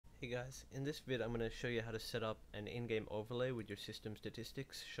Hey guys, in this vid I'm going to show you how to set up an in-game overlay with your system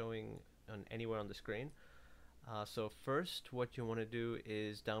statistics showing on anywhere on the screen. So first what you want to do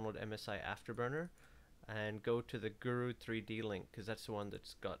is download MSI Afterburner and go to the Guru 3D link, because that's the one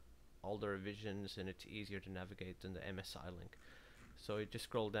that's got all the revisions and it's easier to navigate than the MSI link. So you just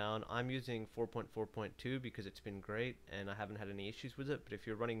scroll down. I'm using 4.4.2 because it's been great and I haven't had any issues with it, but if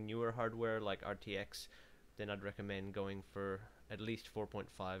you're running newer hardware like RTX, then I'd recommend going for at least 4.5,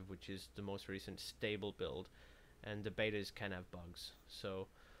 which is the most recent stable build, and the betas can have bugs. So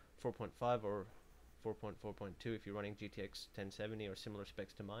 4.5 or 4.4.2 if you're running GTX 1070 or similar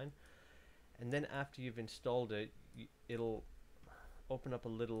specs to mine. And then after you've installed it, it'll open up a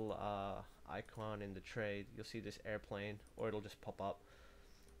little icon in the tray. You'll see this airplane, or it'll just pop up,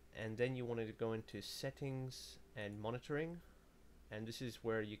 and then you want to go into settings and monitoring, and this is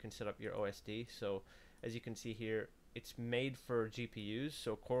where you can set up your OSD. So as you can see here, it's made for GPUs,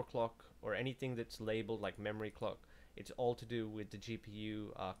 so core clock or anything that's labeled like memory clock, it's all to do with the GPU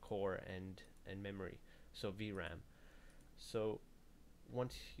core and memory, so VRAM. So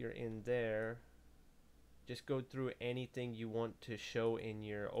once you're in there, just go through anything you want to show in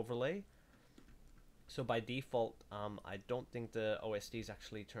your overlay. So by default, I don't think the OSD is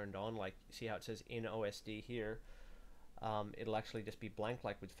actually turned on. Like, see how it says in OSD here? It'll actually just be blank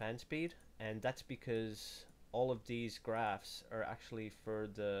like with fan speed, and that's because all of these graphs are actually for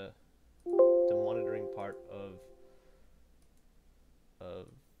the monitoring part of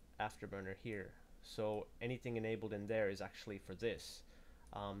Afterburner here. So anything enabled in there is actually for this.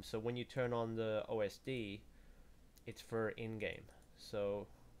 So when you turn on the OSD, it's for in-game. So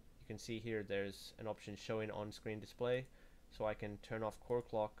you can see here there's an option showing on-screen display, so I can turn off core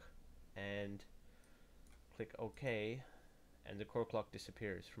clock and click OK, and the core clock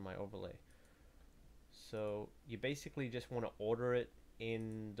disappears from my overlay. So you basically just want to order it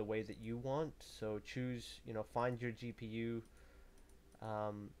in the way that you want. So choose, find your GPU.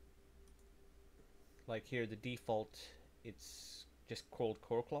 Like here, the default, it's just called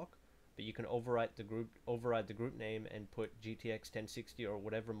core clock, but you can override the group name and put GTX 1060 or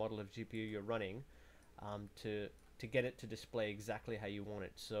whatever model of GPU you're running, to get it to display exactly how you want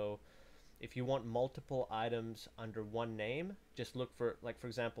it. So if you want multiple items under one name, just look for, like, for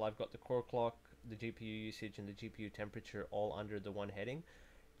example, I've got the core clock, the GPU usage, and the GPU temperature all under the one heading.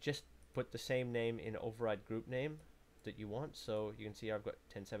 Just put the same name in override group name that you want. So you can see I've got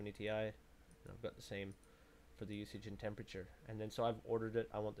 1070 Ti, and I've got the same for the usage and temperature. And then so I've ordered it.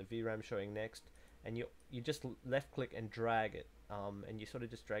 I want the VRAM showing next, and you just left click and drag it, and you sort of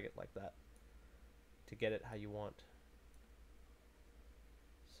just drag it like that to get it how you want.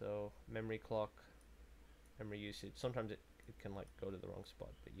 So memory clock, memory usage. Sometimes it can like go to the wrong spot,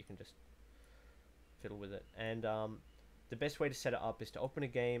 but you can just fiddle with it. And the best way to set it up is to open a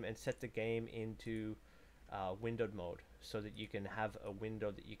game and set the game into windowed mode, so that you can have a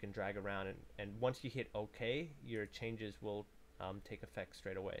window that you can drag around, and once you hit OK, your changes will take effect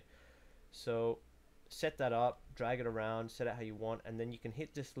straight away. So set that up, drag it around, set it how you want, and then you can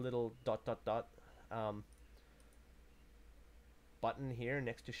hit this little ... button here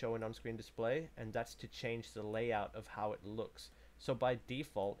next to show an on-screen display, and that's to change the layout of how it looks. So by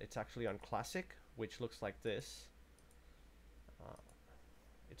default it's actually on classic, which looks like this.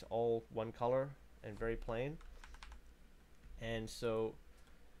 It's all one color and very plain, and so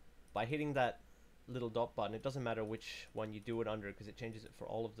by hitting that little dot button, it doesn't matter which one you do it under because it changes it for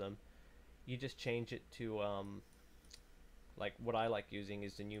all of them. You just change it to like what I like using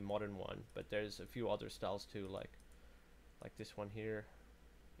is the new modern one, but there's a few other styles too, like this one here.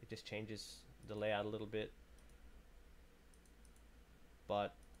 It just changes the layout a little bit,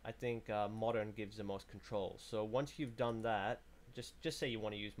 but I think modern gives the most control. So once you've done that, just say you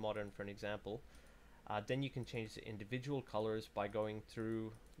want to use modern for an example, then you can change the individual colors by going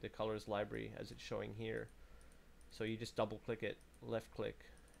through the colors library as it's showing here. So you just double click it, left click,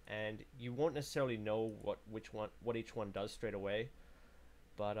 and you won't necessarily know what each one does straight away,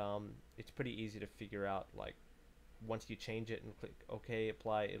 but it's pretty easy to figure out. Like, once you change it and click OK,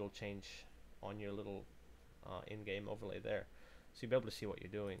 apply, it'll change on your little in-game overlay there, so you'll be able to see what you're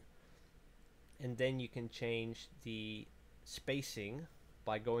doing. And then you can change the spacing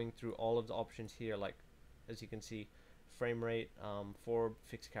by going through all of the options here, like as you can see, frame rate, 4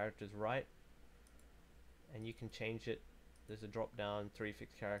 fixed characters right, and you can change it. There's a drop down, 3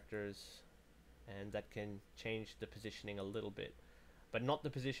 fixed characters, and that can change the positioning a little bit, but not the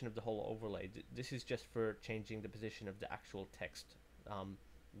position of the whole overlay. This is just for changing the position of the actual text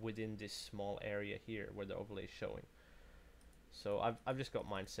within this small area here where the overlay is showing. So I've just got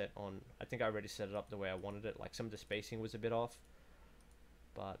mine set on, I think I already set it up the way I wanted it. Like, some of the spacing was a bit off,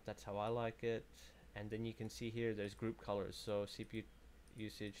 but that's how I like it. And then you can see here there's group colors, so CPU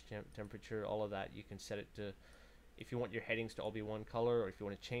usage, temperature, all of that. You can set it to, if you want your headings to all be one color, or if you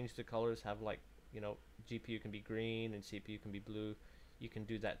want to change the colors, have like, you know, GPU can be green and CPU can be blue, you can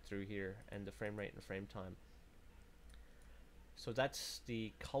do that through here, and the frame rate and frame time. So that's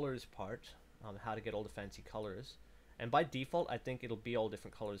the colors part, how to get all the fancy colors. And by default, I think it'll be all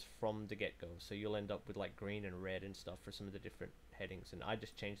different colors from the get-go. So you'll end up with like green and red and stuff for some of the different headings. And I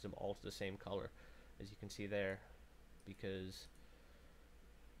just changed them all to the same color, as you can see there, because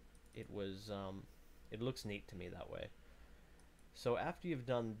it was it looks neat to me that way. So after you've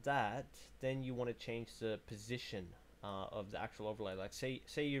done that, then you want to change the position of the actual overlay. Like say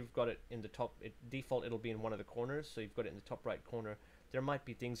you've got it in the top, default it'll be in one of the corners, so you've got it in the top right corner. There might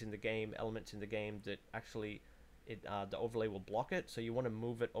be things in the game, elements in the game that actually the overlay will block it, so you want to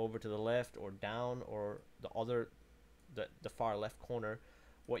move it over to the left or down or the far left corner.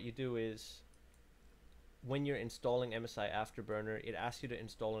 What you do is, when you're installing MSI Afterburner, it asks you to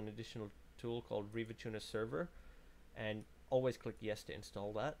install an additional tool called Rivatuner server, and always click yes to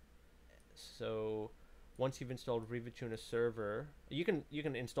install that. So once you've installed Rivatuner server, you can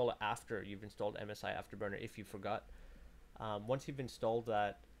install it after you've installed MSI Afterburner if you forgot. Once you've installed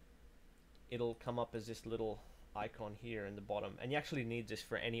that, it'll come up as this little icon here in the bottom, and you actually need this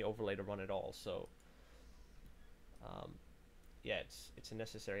for any overlay to run at all. So yeah, it's a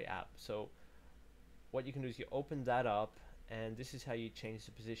necessary app. So what you can do is you open that up, and this is how you change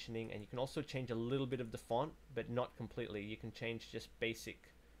the positioning. And you can also change a little bit of the font, but not completely. You can change just basic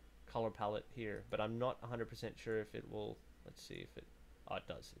color palette here, but I'm not 100% sure if it will. Let's see if it, oh, it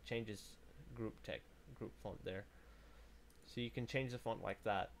does. It changes group font there. So you can change the font like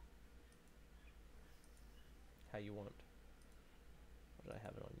that, how you want. What did I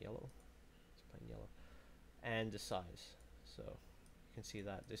have it on? Yellow? It's plain yellow. And the size. So you can see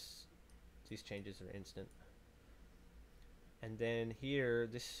that these changes are instant. And then here,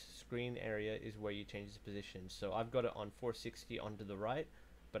 this screen area is where you change the position. So I've got it on 460 onto the right,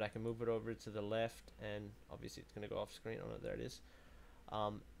 but I can move it over to the left, and obviously it's going to go off screen. Oh no, there it is.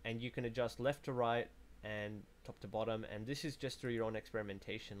 And you can adjust left to right and top to bottom, and this is just through your own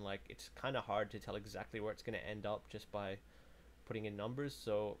experimentation. Like, it's kind of hard to tell exactly where it's going to end up just by putting in numbers.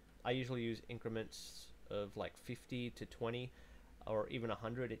 So I usually use increments of like 50 to 20 or even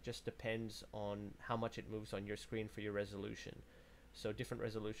 100. It just depends on how much it moves on your screen for your resolution. So different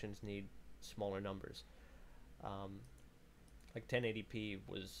resolutions need smaller numbers. Like 1080p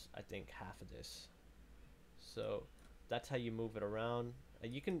was, I think, half of this. So that's how you move it around.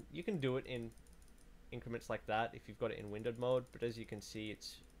 You can do it in increments like that if you've got it in windowed mode, but as you can see,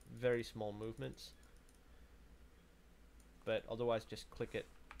 it's very small movements. But otherwise, just click it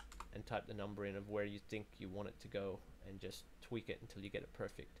and type the number in of where you think you want it to go, and just tweak it until you get it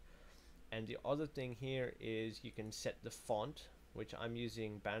perfect. And the other thing here is you can set the font, which I'm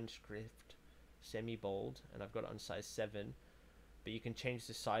using band script semi-bold, and I've got it on size 7. But you can change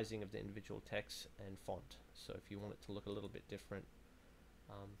the sizing of the individual text and font. So if you want it to look a little bit different,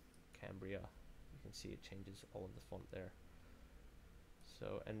 Cambria, you can see it changes all of the font there.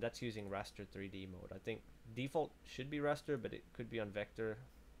 So, and that's using raster 3D mode. I think default should be raster, but it could be on vector.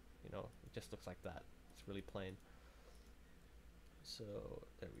 You know, it just looks like that. It's really plain. So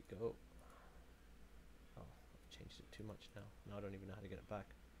there we go. Oh, I've changed it too much now. Now I don't even know how to get it back.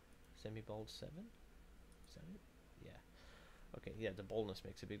 Semi-bold 7? 7? Yeah. Okay, yeah, the boldness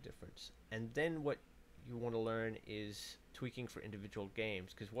makes a big difference. And then what you want to learn is tweaking for individual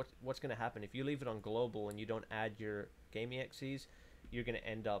games, because what's going to happen if you leave it on global and you don't add your game exes, you're going to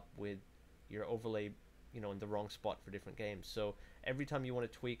end up with your overlay, you know, in the wrong spot for different games. So every time you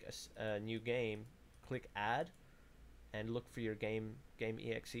want to tweak a new game, click add and look for your game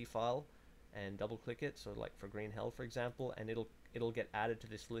exe file and double click it. So like for Green Hell, for example, and it'll get added to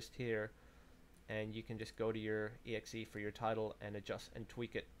this list here, and you can just go to your exe for your title and adjust and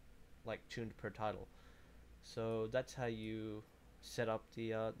tweak it like tuned per title. So that's how you set up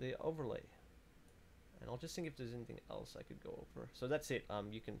the overlay. And I'll just think if there's anything else I could go over. So that's it.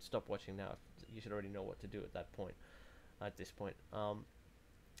 You can stop watching now. You should already know what to do at that point. At this point,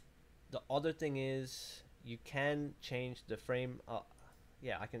 the other thing is you can change the frame.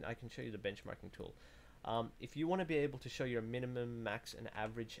 Yeah, I can show you the benchmarking tool. If you want to be able to show your minimum, max, and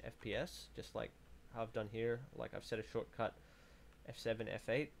average FPS, just like how I've done here, like I've set a shortcut F7,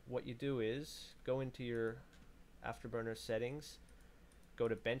 F8. What you do is go into your Afterburner settings, go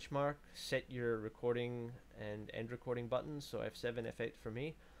to benchmark, set your recording and end recording buttons, so F7, F8 for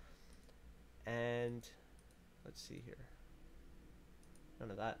me, and let's see here, none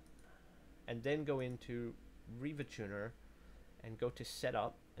of that, and then go into Rivatuner and go to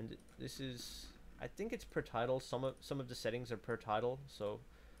setup, and this is, I think it's per title. Some of the settings are per title, so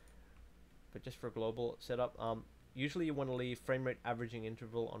but just for global setup, usually you want to leave frame rate averaging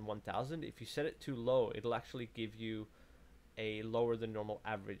interval on 1000. If you set it too low, it'll actually give you a lower than normal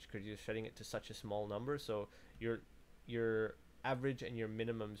average because you're setting it to such a small number. So your average and your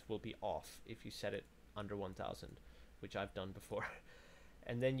minimums will be off if you set it under 1000, which I've done before.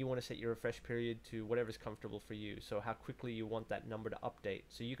 And then you want to set your refresh period to whatever's comfortable for you. So how quickly you want that number to update.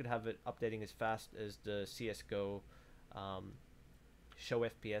 So you could have it updating as fast as the CSGO show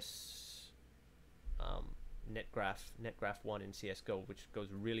FPS netgraph 1 in CSGO, which goes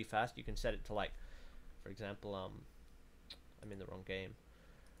really fast. You can set it to, like, for example, I'm in the wrong game.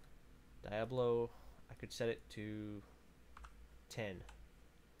 Diablo, I could set it to 10,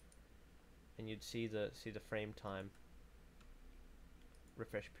 and you'd see the frame time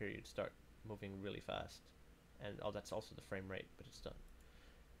refresh period start moving really fast. And oh, that's also the frame rate, but it's done.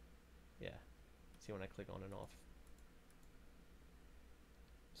 Yeah, see when I click on and off.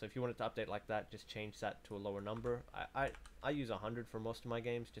 So if you want it to update like that, just change that to a lower number. I use 100 for most of my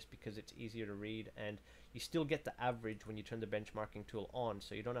games just because it's easier to read, and you still get the average when you turn the benchmarking tool on,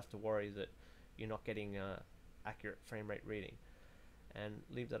 so you don't have to worry that you're not getting accurate frame rate reading. And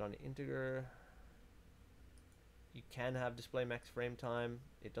leave that on integer. You can have display max frame time.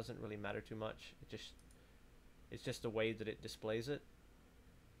 It doesn't really matter too much. It's just the way that it displays it.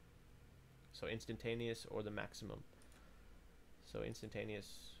 So instantaneous or the maximum. So instantaneous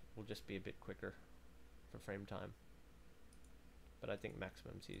will just be a bit quicker for frame time, but I think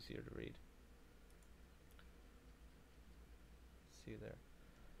maximum's easier to read. See there.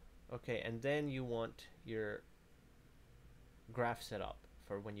 Okay, and then you want your graph set up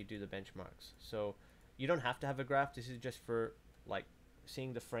for when you do the benchmarks. So you don't have to have a graph. This is just for, like,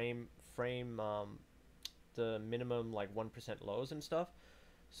 seeing the the minimum, like, 1% lows and stuff.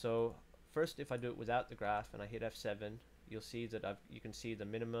 So first, if I do it without the graph and I hit F7, you'll see that you can see the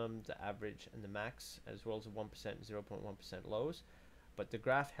minimum, the average, and the max, as well as the 1% and 0.1% lows. But the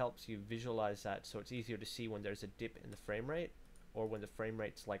graph helps you visualize that, so it's easier to see when there's a dip in the frame rate, or when the frame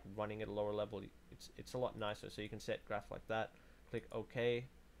rate's, like, running at a lower level. It's a lot nicer. So you can set graph like that, click OK,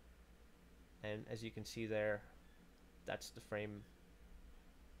 and as you can see there, that's the frame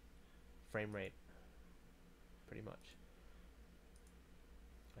rate, pretty much.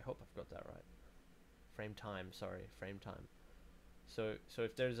 I hope I've got that right. Frame time, sorry, frame time. So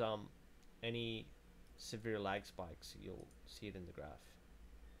if there's any severe lag spikes, you'll see it in the graph.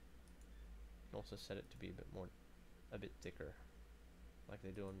 You can also set it to be a bit thicker, like they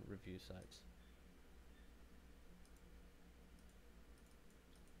do on review sites.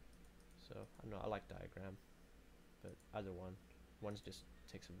 So I don't know, I like diagram, but either one just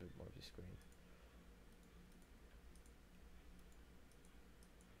takes a bit more of your screen.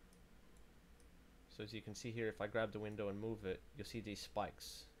 So as you can see here, if I grab the window and move it, you'll see these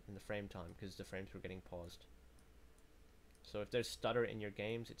spikes in the frame time because the frames were getting paused. So if there's stutter in your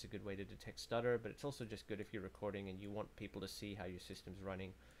games, it's a good way to detect stutter, but it's also just good if you're recording and you want people to see how your system's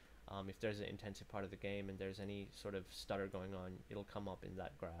running. If there's an intensive part of the game and there's any sort of stutter going on, it'll come up in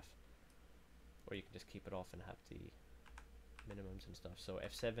that graph. Or you can just keep it off and have the minimums and stuff. So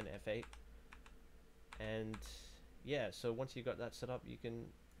F7, F8, and yeah. So once you got that set up, you can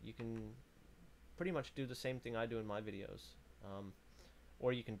pretty much do the same thing I do in my videos,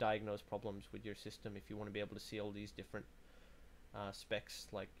 or you can diagnose problems with your system if you want to be able to see all these different specs,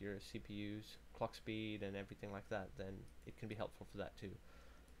 like your CPU's clock speed and everything like that. Then it can be helpful for that too.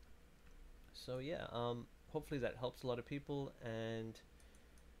 So yeah, hopefully that helps a lot of people. And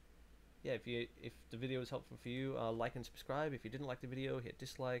yeah, if the video was helpful for you, like and subscribe. If you didn't like the video, hit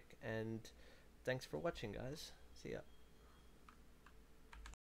dislike, and thanks for watching, guys. See ya.